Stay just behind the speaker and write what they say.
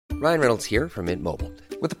Ryan Reynolds here from Mint Mobile.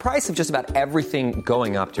 With the price of just about everything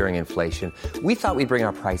going up during inflation, we thought we'd bring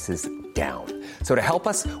our prices down. So to help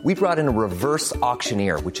us, we brought in a reverse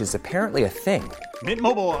auctioneer, which is apparently a thing. Mint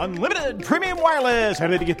Mobile Unlimited Premium Wireless. How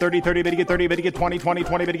to get 30, 30, bit to get 30, bit to get 20, 20,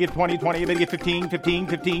 20, bit to get 20, 20, bit to get 15, 15,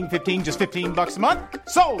 15, 15, just $15 a month?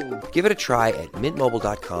 Sold! Give it a try at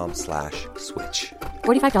mintmobile.com/switch.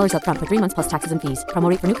 $45 up front for 3 months plus taxes and fees. Promo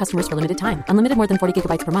rate for new customers for limited time. Unlimited more than 40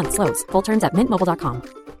 gigabytes per month. Slows full terms at mintmobile.com.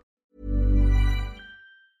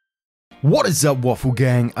 What is up, Waffle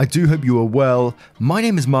Gang? I do hope you are well. My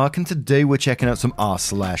name is Mark, and today we're checking out some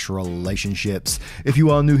r/relationships. If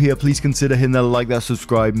you are new here, please consider hitting that like, that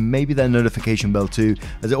subscribe, maybe that notification bell too,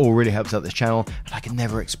 as it all really helps out this channel, and I can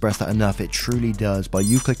never express that enough. It truly does. By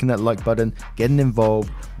you clicking that like button, getting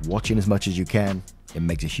involved, watching as much as you can, it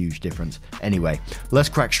makes a huge difference. Anyway, let's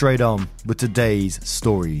crack straight on with today's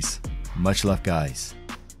stories. Much love, guys.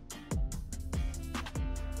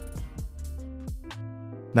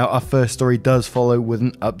 Now, our first story does follow with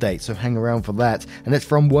an update, so hang around for that. And it's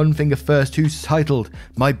from One Finger First, who's titled,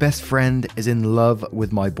 "My best friend is in love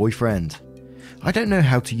with my boyfriend. I don't know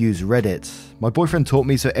how to use Reddit. My boyfriend taught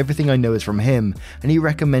me, so everything I know is from him, and he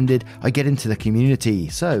recommended I get into the community,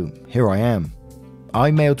 so here I am.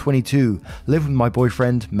 I'm male 22, live with my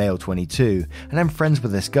boyfriend, male 22, and I'm friends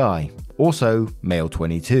with this guy, also male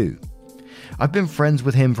 22. I've been friends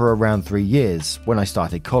with him for around 3 years. When I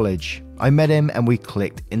started college, I met him and we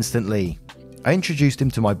clicked instantly. I introduced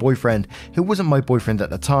him to my boyfriend, who wasn't my boyfriend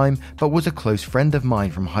at the time, but was a close friend of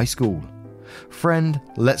mine from high school. Friend,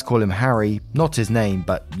 let's call him Harry, not his name,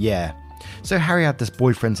 but yeah. So Harry had this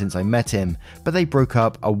boyfriend since I met him, but they broke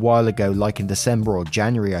up a while ago, like in December or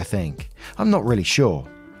January, I think. I'm not really sure.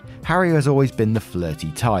 Harry has always been the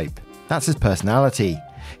flirty type. That's his personality.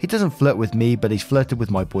 He doesn't flirt with me, but he's flirted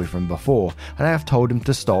with my boyfriend before, and I have told him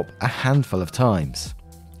to stop a handful of times.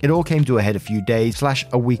 It all came to a head a few days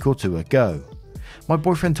 / a week or two ago. My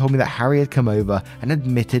boyfriend told me that Harry had come over and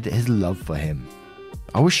admitted his love for him.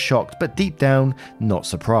 I was shocked, but deep down, not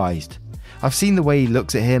surprised. I've seen the way he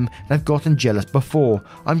looks at him, and I've gotten jealous before.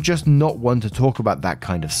 I'm just not one to talk about that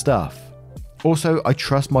kind of stuff. Also, I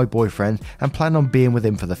trust my boyfriend and plan on being with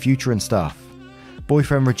him for the future and stuff.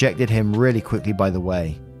 Boyfriend rejected him really quickly, by the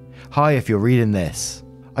way. Hi, if you're reading this.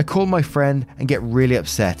 I call my friend and get really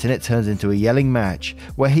upset, and it turns into a yelling match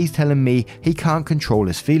where he's telling me he can't control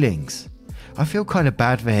his feelings. I feel kind of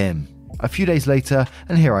bad for him. A few days later,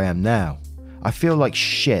 and here I am now. I feel like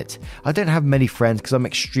shit. I don't have many friends because I'm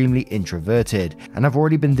extremely introverted, and I've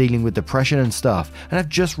already been dealing with depression and stuff, and I've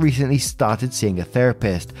just recently started seeing a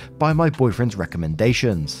therapist by my boyfriend's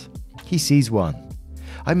recommendations. He sees one.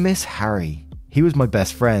 I miss Harry. He was my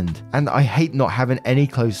best friend, and I hate not having any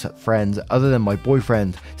close friends other than my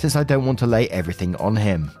boyfriend, since I don't want to lay everything on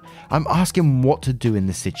him. I'm asking what to do in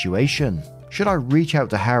this situation. Should I reach out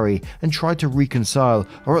to Harry and try to reconcile,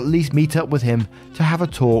 or at least meet up with him to have a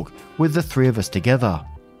talk with the three of us together?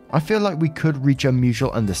 I feel like we could reach a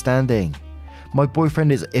mutual understanding. My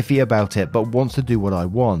boyfriend is iffy about it, but wants to do what I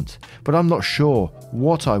want, but I'm not sure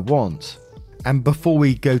what I want. And before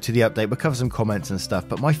we go to the update, we'll cover some comments and stuff,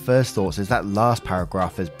 but my first thoughts is that last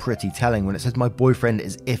paragraph is pretty telling when it says my boyfriend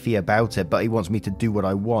is iffy about it, but he wants me to do what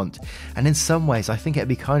I want. And in some ways, I think it'd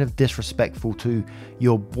be kind of disrespectful to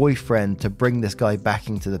your boyfriend to bring this guy back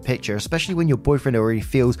into the picture, especially when your boyfriend already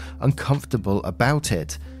feels uncomfortable about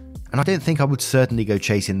it. And I don't think I would certainly go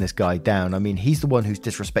chasing this guy down. I mean, he's the one who's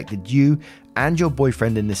disrespected you and your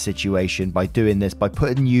boyfriend in this situation by doing this, by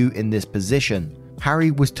putting you in this position.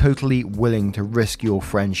 Harry was totally willing to risk your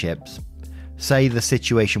friendships. Say the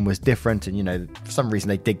situation was different and, for some reason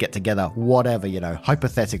they did get together, whatever,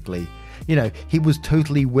 hypothetically. He was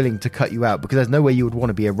totally willing to cut you out because there's no way you would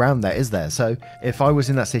want to be around that, is there? So if I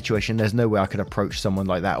was in that situation, there's no way I could approach someone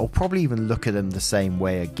like that or probably even look at them the same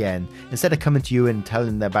way again. Instead of coming to you and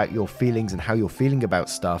telling them about your feelings and how you're feeling about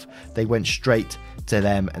stuff, they went straight to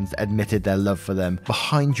them and admitted their love for them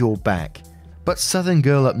behind your back. But Southern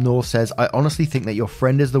Girl Up North says, I honestly think that your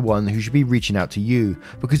friend is the one who should be reaching out to you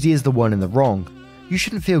because he is the one in the wrong. You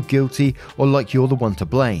shouldn't feel guilty or like you're the one to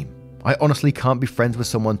blame. I honestly can't be friends with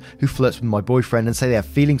someone who flirts with my boyfriend and say they have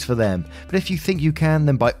feelings for them, but if you think you can,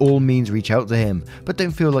 then by all means reach out to him, but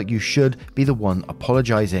don't feel like you should be the one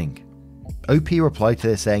apologizing. OP replied to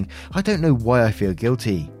this saying, I don't know why I feel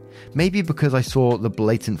guilty. Maybe because I saw the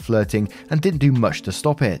blatant flirting and didn't do much to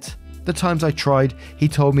stop it. The times I tried, he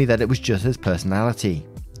told me that it was just his personality.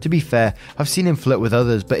 To be fair, I've seen him flirt with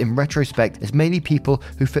others, but in retrospect, it's mainly people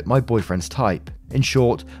who fit my boyfriend's type. In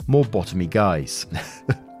short, more bottomy guys.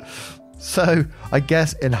 So, I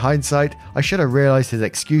guess in hindsight, I should have realised his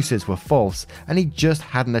excuses were false and he just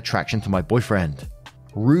had an attraction to my boyfriend.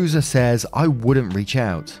 Ruza says, I wouldn't reach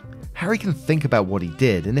out. Harry can think about what he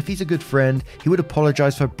did, and if he's a good friend, he would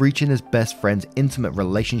apologise for breaching his best friend's intimate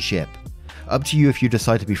relationship. Up to you if you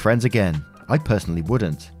decide to be friends again. I personally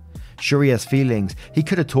wouldn't. Sure, he has feelings. He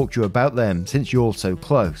could have talked to you about them since you're so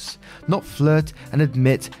close. Not flirt and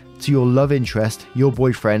admit to your love interest, your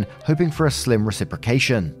boyfriend, hoping for a slim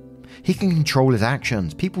reciprocation. He can control his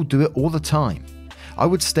actions. People do it all the time. I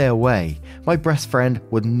would stay away. My best friend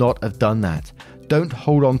would not have done that. Don't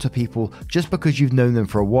hold on to people just because you've known them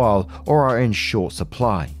for a while or are in short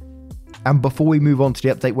supply. And before we move on to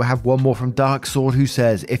the update, we'll have one more from Dark Sword, who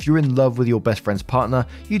says, if you're in love with your best friend's partner,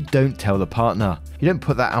 you don't tell the partner. You don't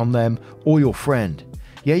put that on them or your friend.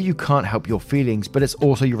 Yeah, you can't help your feelings, but it's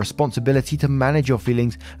also your responsibility to manage your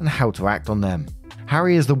feelings and how to act on them.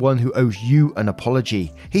 Harry is the one who owes you an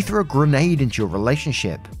apology. He threw a grenade into your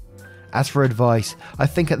relationship. As for advice, I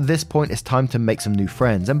think at this point it's time to make some new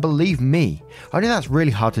friends, and believe me, I know that's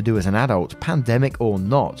really hard to do as an adult, pandemic or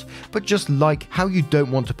not, but just like how you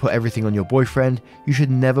don't want to put everything on your boyfriend, you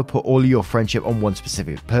should never put all of your friendship on one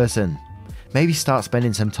specific person. Maybe start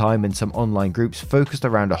spending some time in some online groups focused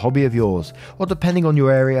around a hobby of yours, or depending on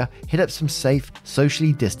your area, hit up some safe,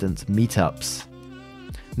 socially distanced meetups.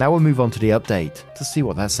 Now we'll move on to the update to see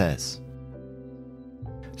what that says.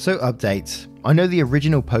 So updates. I know the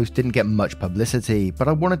original post didn't get much publicity, but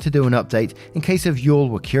I wanted to do an update in case if y'all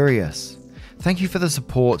were curious. Thank you for the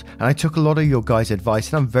support, and I took a lot of your guys'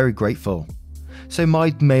 advice and I'm very grateful. So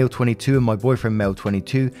my male 22 and my boyfriend male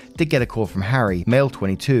 22 did get a call from Harry, male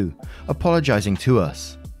 22, apologising to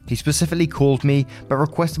us. He specifically called me but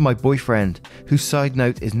requested my boyfriend, whose side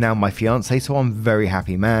note is now my fiance, so I'm very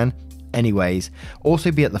happy man, anyways,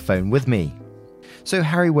 also be at the phone with me. So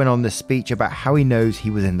Harry went on this speech about how he knows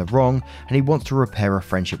he was in the wrong and he wants to repair a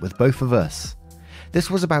friendship with both of us.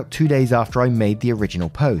 This was about 2 days after I made the original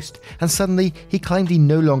post, and suddenly he claimed he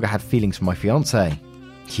no longer had feelings for my fiancée.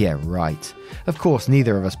 Yeah, right. Of course,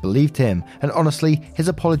 neither of us believed him, and honestly, his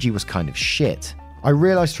apology was kind of shit. I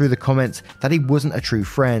realised through the comments that he wasn't a true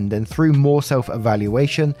friend, and through more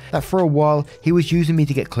self-evaluation, that for a while he was using me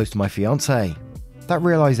to get close to my fiancée. That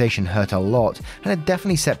realisation hurt a lot, and it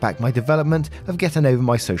definitely set back my development of getting over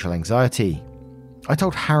my social anxiety. I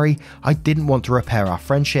told Harry I didn't want to repair our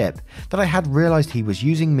friendship, that I had realised he was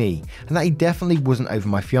using me, and that he definitely wasn't over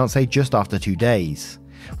my fiancée just after 2 days,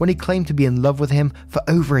 when he claimed to be in love with him for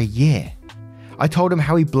over a year. I told him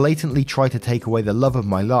how he blatantly tried to take away the love of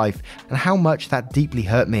my life, and how much that deeply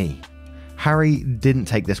hurt me. Harry didn't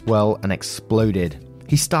take this well and exploded.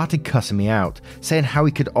 He started cussing me out, saying how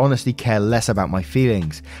he could honestly care less about my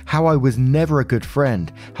feelings, how I was never a good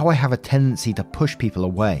friend, how I have a tendency to push people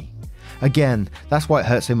away. Again, that's why it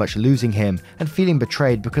hurt so much losing him and feeling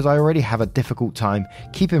betrayed, because I already have a difficult time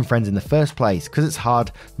keeping friends in the first place because it's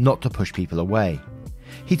hard not to push people away.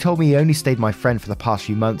 He told me he only stayed my friend for the past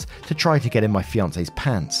few months to try to get in my fiancé's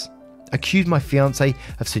pants. Accused my fiancé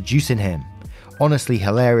of seducing him. Honestly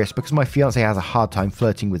hilarious because my fiancé has a hard time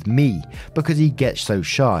flirting with me because he gets so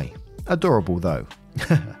shy. Adorable though.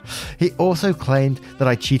 He also claimed that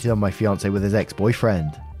I cheated on my fiancé with his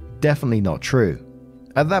ex-boyfriend. Definitely not true.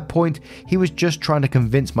 At that point, he was just trying to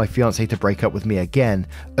convince my fiancé to break up with me again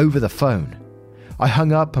over the phone. I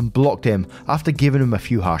hung up and blocked him after giving him a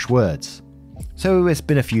few harsh words. So it's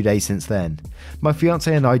been a few days since then. My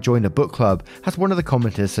fiancé and I joined a book club, as one of the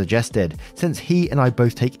commenters suggested, since he and I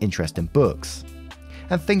both take interest in books.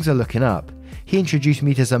 And things are looking up. He introduced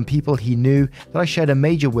me to some people he knew that I shared a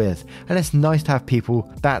major with, and it's nice to have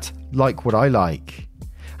people that like what I like.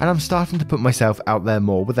 And I'm starting to put myself out there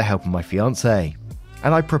more with the help of my fiancé.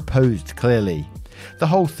 And I proposed clearly. The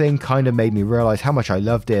whole thing kind of made me realise how much I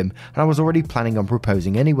loved him, and I was already planning on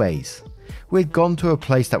proposing anyways. We'd gone to a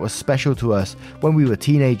place that was special to us when we were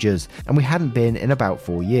teenagers, and we hadn't been in about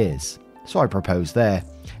 4 years. So I proposed there,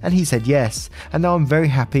 and he said yes, and now I'm very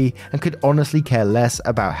happy and could honestly care less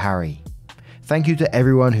about Harry. Thank you to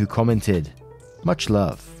everyone who commented. Much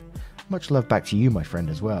love. Much love back to you, my friend,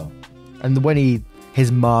 as well. And when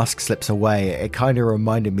his mask slips away, it kind of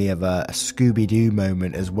reminded me of a Scooby-Doo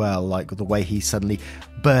moment as well, like the way he suddenly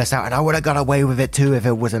bursts out, and I would have got away with it too if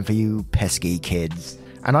it wasn't for you pesky kids.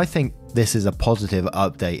 And I think this is a positive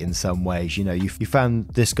update in some ways. You know, you found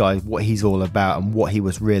this guy, what he's all about and what he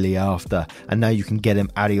was really after, and now you can get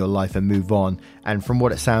him out of your life and move on. And from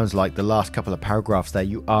what it sounds like, the last couple of paragraphs there,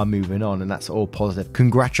 you are moving on, and that's all positive.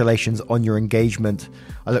 Congratulations on your engagement.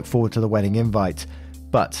 I look forward to the wedding invite.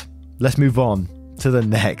 But let's move on to the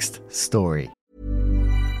next story.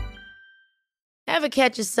 Ever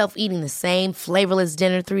catch yourself eating the same flavorless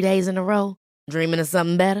dinner 3 days in a row? Dreaming of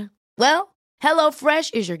something better? Well,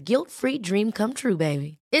 HelloFresh is your guilt-free dream come true,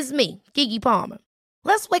 baby. It's me, Keke Palmer.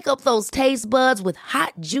 Let's wake up those taste buds with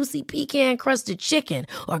hot, juicy pecan-crusted chicken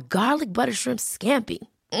or garlic butter shrimp scampi.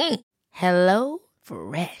 Hello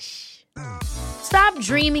Fresh. Stop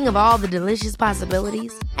dreaming of all the delicious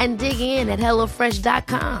possibilities and dig in at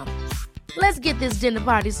HelloFresh.com. Let's get this dinner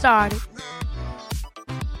party started.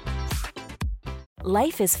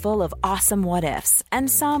 Life is full of awesome what-ifs, and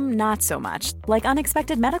some not so much, like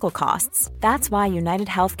unexpected medical costs. That's why United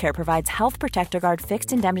Healthcare provides Health Protector Guard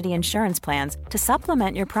fixed indemnity insurance plans to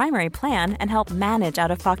supplement your primary plan and help manage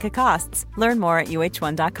out-of-pocket costs. Learn more at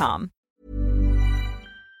UH1.com.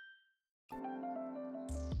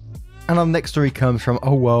 And our next story comes from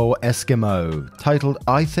Whoa Eskimo, titled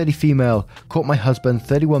I, 30 female, caught my husband,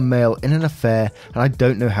 31 male, in an affair and I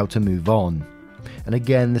don't know how to move on. And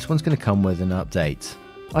again, this one's going to come with an update.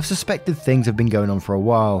 I've suspected things have been going on for a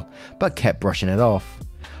while, but kept brushing it off.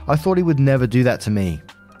 I thought he would never do that to me.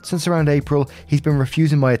 Since around April, he's been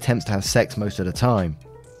refusing my attempts to have sex most of the time.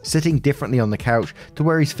 Sitting differently on the couch to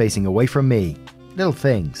where he's facing away from me. Little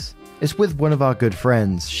things. It's with one of our good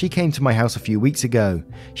friends. She came to my house a few weeks ago.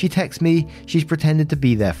 She texts me, she's pretended to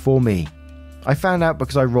be there for me. I found out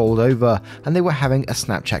because I rolled over and they were having a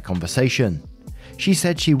Snapchat conversation. She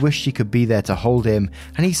said she wished she could be there to hold him,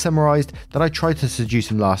 and he summarised that I tried to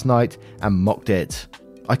seduce him last night and mocked it.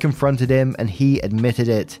 I confronted him and he admitted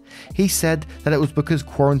it. He said that it was because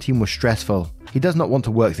quarantine was stressful. He does not want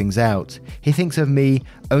to work things out. He thinks of me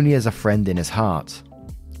only as a friend in his heart.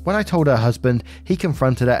 When I told her husband, he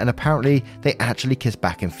confronted her and apparently they actually kissed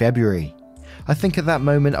back in February. I think at that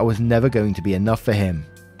moment I was never going to be enough for him.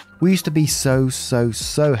 We used to be so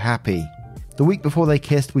happy. The week before they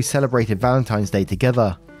kissed, we celebrated Valentine's Day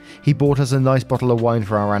together. He bought us a nice bottle of wine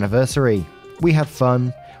for our anniversary. We had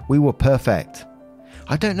fun. We were perfect.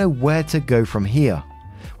 I don't know where to go from here.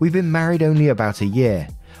 We've been married only about a year.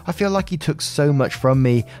 I feel like he took so much from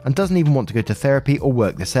me and doesn't even want to go to therapy or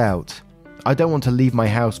work this out. I don't want to leave my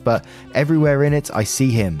house, but everywhere in it I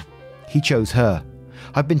see him. He chose her.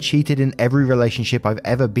 I've been cheated in every relationship I've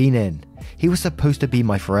ever been in. He was supposed to be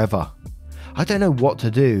my forever. I don't know what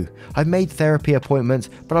to do. I've made therapy appointments,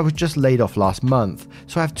 but I was just laid off last month,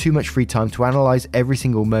 so I have too much free time to analyse every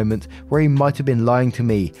single moment where he might have been lying to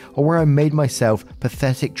me or where I made myself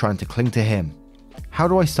pathetic trying to cling to him. How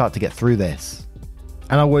do I start to get through this?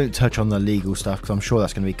 And I won't touch on the legal stuff because I'm sure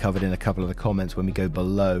that's going to be covered in a couple of the comments when we go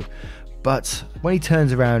below. But when he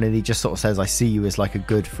turns around and he just sort of says, I see you as like a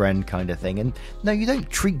good friend kind of thing. And no, you don't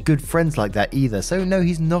treat good friends like that either. So no,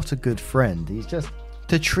 he's not a good friend. He's just...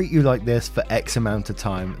 to treat you like this for X amount of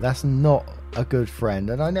time, that's not a good friend.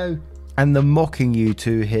 And I know, and the mocking you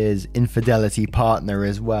to his infidelity partner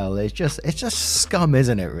as well, it's just scum,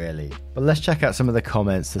 isn't it really? But let's check out some of the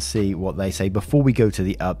comments to see what they say before we go to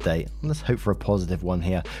the update. Let's hope for a positive one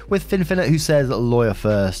here. With Finfinite, who says, lawyer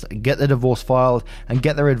first, get the divorce filed and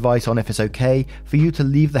get their advice on if it's okay for you to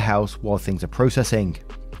leave the house while things are processing.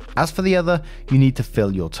 As for the other, you need to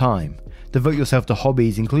fill your time. Devote yourself to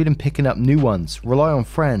hobbies, including picking up new ones, rely on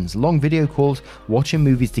friends, long video calls, watching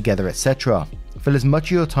movies together, etc. Fill as much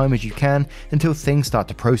of your time as you can until things start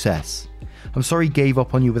to process. I'm sorry he gave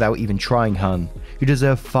up on you without even trying, hun. You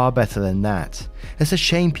deserve far better than that. It's a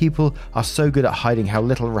shame people are so good at hiding how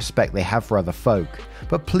little respect they have for other folk,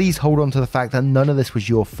 but please hold on to the fact that none of this was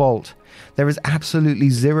your fault. There is absolutely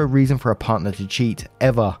zero reason for a partner to cheat,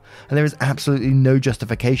 ever, and there is absolutely no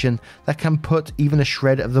justification that can put even a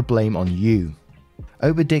shred of the blame on you.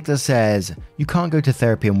 Oberdicta says, you can't go to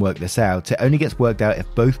therapy and work this out. It only gets worked out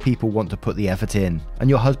if both people want to put the effort in, and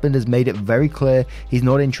your husband has made it very clear he's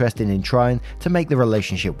not interested in trying to make the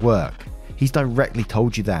relationship work. He's directly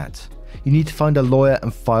told you that. You need to find a lawyer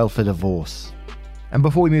and file for divorce. And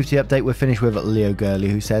before we move to the update, we're finished with Leo Gurley,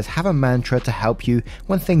 who says, have a mantra to help you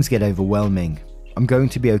when things get overwhelming. I'm going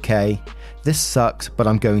to be okay. This sucks, but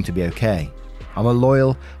I'm going to be okay. I'm a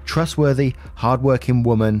loyal, trustworthy, hardworking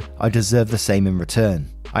woman. I deserve the same in return.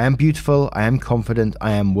 I am beautiful, I am confident,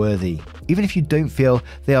 I am worthy. Even if you don't feel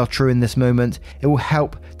they are true in this moment, it will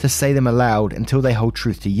help to say them aloud until they hold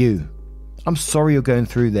truth to you. I'm sorry you're going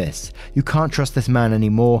through this. You can't trust this man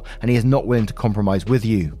anymore, and he is not willing to compromise with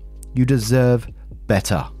you. You deserve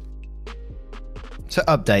better. So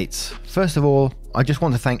updates. First of all, I just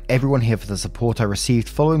want to thank everyone here for the support I received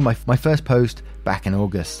following my first post back in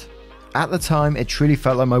August. At the time, it truly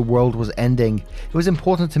felt like my world was ending. It was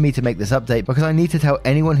important to me to make this update because I need to tell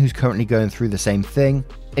anyone who's currently going through the same thing,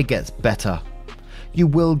 it gets better. You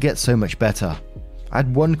will get so much better. I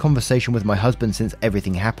had one conversation with my husband since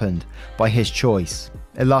everything happened, by his choice.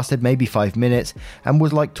 It lasted maybe 5 minutes and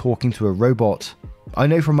was like talking to a robot. I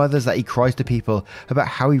know from others that he cries to people about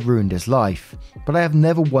how he ruined his life, but I have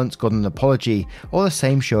never once got an apology or the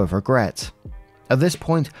same show of regret. At this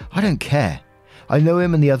point, I don't care. I know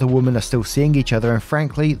him and the other woman are still seeing each other, and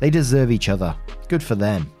frankly, they deserve each other. Good for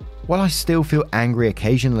them. While I still feel angry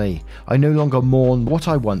occasionally, I no longer mourn what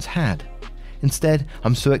I once had. Instead,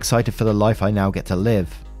 I'm so excited for the life I now get to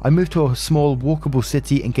live. I moved to a small, walkable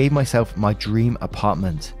city and gave myself my dream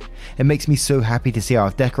apartment. It makes me so happy to see how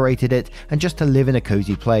I've decorated it and just to live in a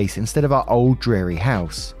cozy place instead of our old dreary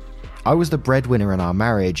house. I was the breadwinner in our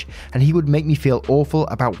marriage, and he would make me feel awful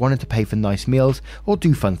about wanting to pay for nice meals or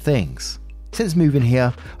do fun things. Since moving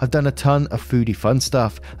here, I've done a ton of foodie fun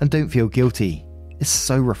stuff and don't feel guilty. It's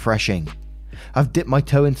so refreshing. I've dipped my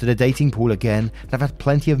toe into the dating pool again, and I've had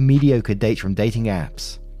plenty of mediocre dates from dating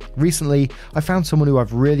apps. Recently, I found someone who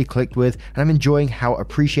I've really clicked with, and I'm enjoying how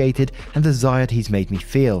appreciated and desired he's made me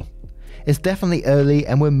feel. It's definitely early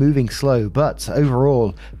and we're moving slow, but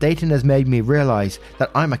overall, dating has made me realise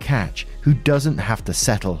that I'm a catch who doesn't have to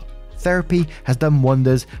settle. Therapy has done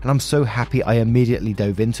wonders, and I'm so happy I immediately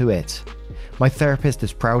dove into it. My therapist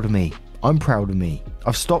is proud of me. I'm proud of me.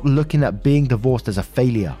 I've stopped looking at being divorced as a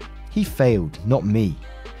failure. He failed, not me.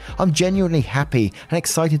 I'm genuinely happy and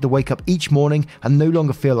excited to wake up each morning and no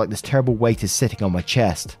longer feel like this terrible weight is sitting on my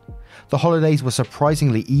chest. The holidays were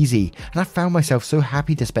surprisingly easy, and I found myself so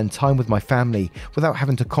happy to spend time with my family without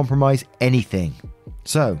having to compromise anything.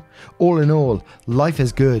 So, all in all, life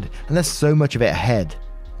is good and there's so much of it ahead.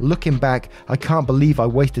 Looking back, I can't believe I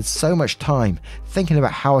wasted so much time thinking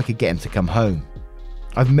about how I could get him to come home.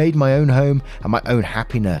 I've made my own home and my own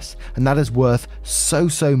happiness, and that is worth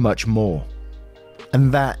so much more.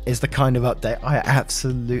 And that is the kind of update I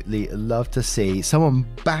absolutely love to see. Someone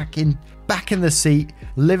back in the seat,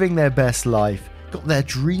 living their best life, got their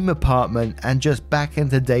dream apartment and just back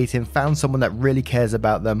into dating, found someone that really cares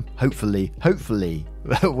about them. Hopefully,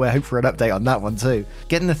 we'll hope for an update on that one too.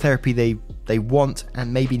 Getting the therapy they want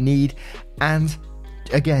and maybe need, and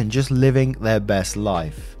again, just living their best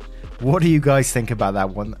life. What do you guys think about that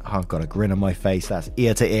one? Oh, I've got a grin on my face. That's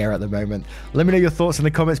ear to ear at the moment. Let me know your thoughts in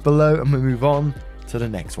the comments below, and we'll move on to the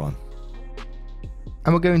next one.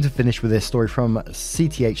 And we're going to finish with this story from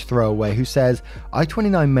CTH Throwaway, who says, I,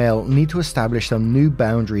 29 male, need to establish some new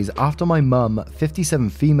boundaries after my mum, 57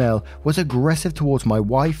 female, was aggressive towards my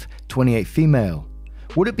wife, 28 female.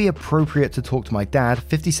 Would it be appropriate to talk to my dad,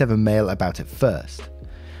 57 male, about it first?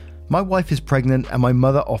 My wife is pregnant and my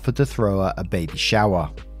mother offered to throw her a baby shower.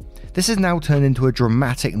 This has now turned into a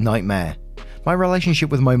dramatic nightmare. My relationship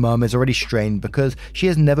with my mum is already strained because she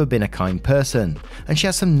has never been a kind person, and she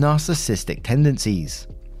has some narcissistic tendencies.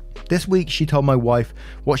 This week she told my wife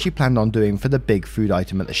what she planned on doing for the big food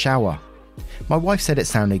item at the shower. My wife said it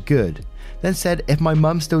sounded good, then said if my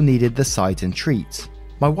mum still needed the sides and treats.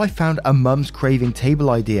 My wife found a mum's craving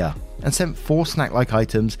table idea and sent 4 snack-like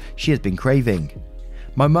items she has been craving.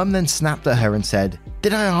 My mum then snapped at her and said,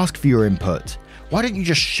 "Did I ask for your input? Why don't you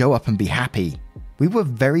just show up and be happy?" We were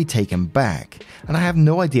very taken back, and I have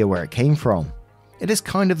no idea where it came from. It is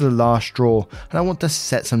kind of the last straw, and I want to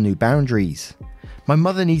set some new boundaries. My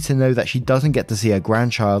mother needs to know that she doesn't get to see her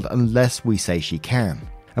grandchild unless we say she can.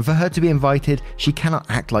 And for her to be invited, she cannot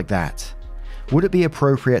act like that. Would it be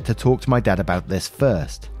appropriate to talk to my dad about this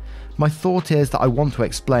first? My thought is that I want to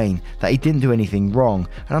explain that he didn't do anything wrong,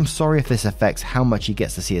 and I'm sorry if this affects how much he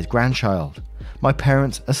gets to see his grandchild. My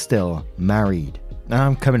parents are still married. Now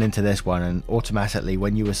I'm coming into this one, and automatically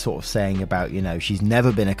when you were sort of saying about, she's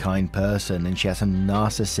never been a kind person and she has some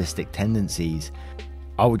narcissistic tendencies,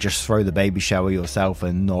 I would just throw the baby shower yourself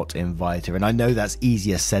and not invite her. And I know that's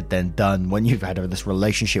easier said than done when you've had this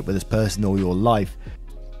relationship with this person all your life.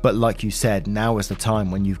 But like you said, now is the time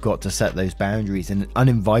when you've got to set those boundaries, and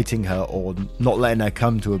uninviting her or not letting her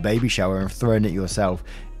come to a baby shower and throwing it yourself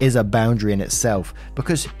is a boundary in itself,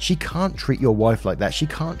 because she can't treat your wife like that. She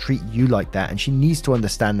can't treat you like that, and she needs to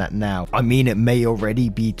understand that now. I mean, it may already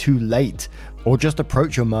be too late, or just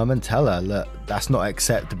approach your mum and tell her, look, that's not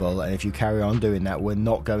acceptable, and if you carry on doing that,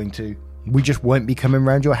 we just won't be coming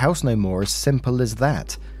around your house no more. As simple as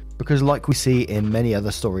that. Because like we see in many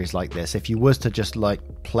other stories like this, if you was to just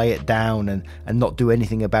play it down and not do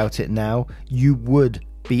anything about it now, you would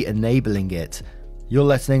be enabling it. You're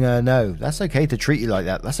letting her know that's okay to treat you like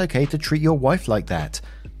that. That's okay to treat your wife like that.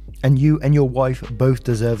 And you and your wife both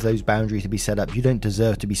deserve those boundaries to be set up. You don't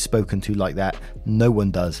deserve to be spoken to like that. No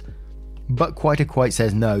one does. But Quite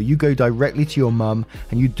says no, you go directly to your mum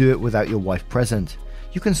and you do it without your wife present.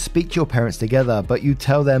 You can speak to your parents together, but you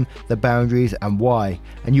tell them the boundaries and why.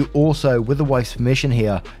 And you also, with the wife's permission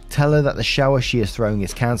here, tell her that the shower she is throwing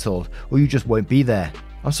is cancelled, or you just won't be there.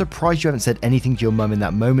 I'm surprised you haven't said anything to your mum in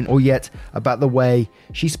that moment or yet about the way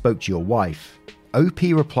she spoke to your wife. OP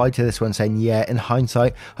replied to this one saying, yeah, in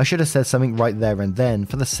hindsight, I should have said something right there and then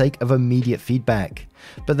for the sake of immediate feedback.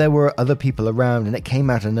 But there were other people around and it came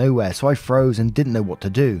out of nowhere, so I froze and didn't know what to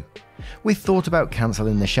do. We thought about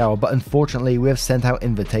cancelling the shower, but unfortunately we have sent out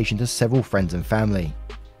invitation to several friends and family.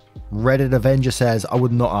 Reddit Avenger says, I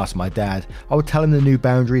would not ask my dad. I would tell him the new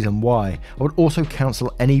boundaries and why. I would also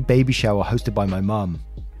cancel any baby shower hosted by my mum.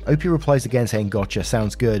 OP replies again saying, gotcha,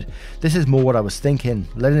 sounds good. This is more what I was thinking,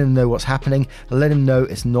 letting him know what's happening and let him know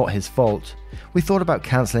it's not his fault. We thought about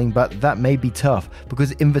cancelling, but that may be tough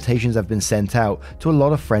because invitations have been sent out to a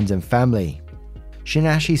lot of friends and family.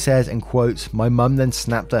 Shinashi says, in quotes, my mum then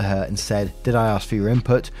snapped at her and said, did I ask for your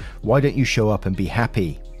input? Why don't you show up and be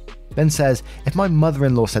happy? Then says, if my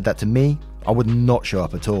mother-in-law said that to me, I would not show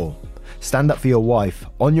up at all. Stand up for your wife,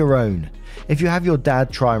 on your own. If you have your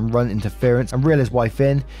dad try and run interference and reel his wife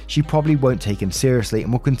in, she probably won't take him seriously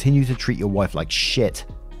and will continue to treat your wife like shit.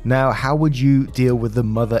 Now, how would you deal with the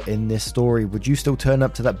mother in this story? Would you still turn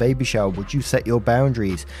up to that baby shower? Would you set your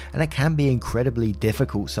boundaries? And it can be incredibly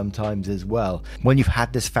difficult sometimes as well. When you've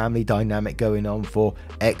had this family dynamic going on for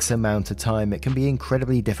X amount of time, it can be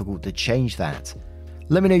incredibly difficult to change that.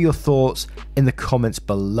 Let me know your thoughts in the comments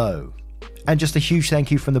below. And just a huge thank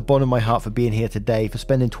you from the bottom of my heart for being here today, for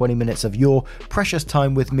spending 20 minutes of your precious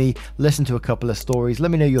time with me. Listen to a couple of stories. Let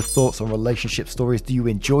me know your thoughts on relationship stories. Do you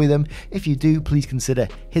enjoy them? If you do, please consider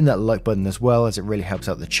hitting that like button as well, as it really helps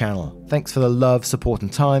out the channel. Thanks for the love, support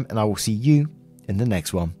and time, and I will see you in the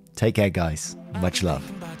next one. Take care, guys. Much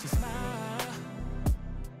love.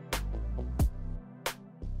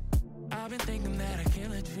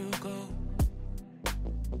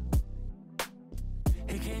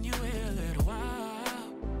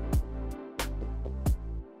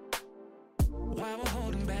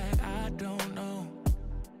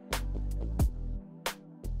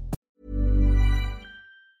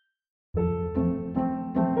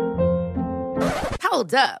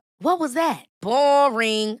 Hold up. What was that?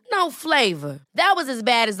 Boring. No flavor. That was as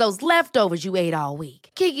bad as those leftovers you ate all week.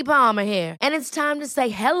 Keke Palmer here, and it's time to say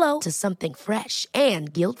hello to something fresh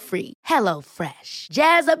and guilt-free. HelloFresh.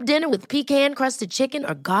 Jazz up dinner with pecan-crusted chicken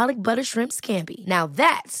or garlic butter shrimp scampi. Now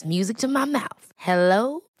that's music to my mouth.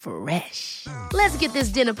 HelloFresh. Let's get this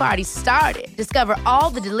dinner party started. Discover all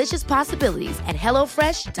the delicious possibilities at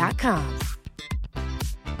HelloFresh.com.